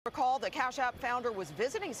Recall the Cash App founder was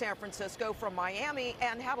visiting San Francisco from Miami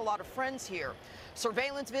and had a lot of friends here.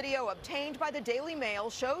 Surveillance video obtained by the Daily Mail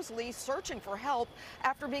shows Lee searching for help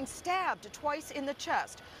after being stabbed twice in the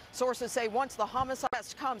chest. Sources say once the homicide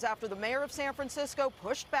comes after the mayor of San Francisco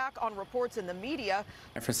pushed back on reports in the media.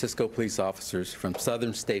 San Francisco police officers from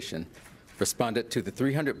Southern Station responded to the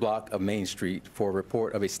 300 block of Main Street for a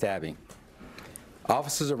report of a stabbing.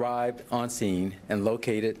 Officers arrived on scene and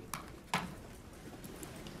located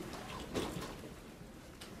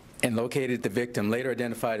the victim, later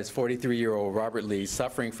identified as 43-year-old Robert Lee,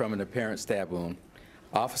 suffering from an apparent stab wound.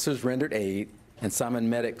 Officers rendered aid and summoned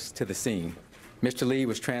medics to the scene. Mr. Lee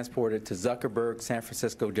was transported to Zuckerberg San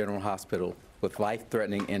Francisco General Hospital with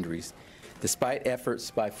life-threatening injuries. Despite efforts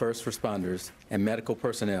by first responders and medical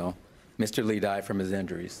personnel, Mr. Lee died from his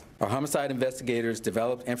injuries. Our homicide investigators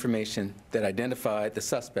developed information that identified the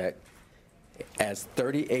suspect as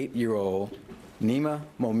 38-year-old Nima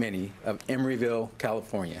Momeni of Emeryville,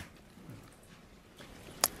 California.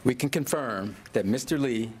 We can confirm that Mr.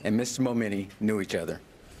 Lee and Mr. Momeni knew each other.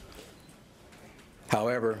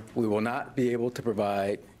 However, we will not be able to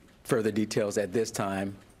provide further details at this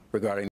time regarding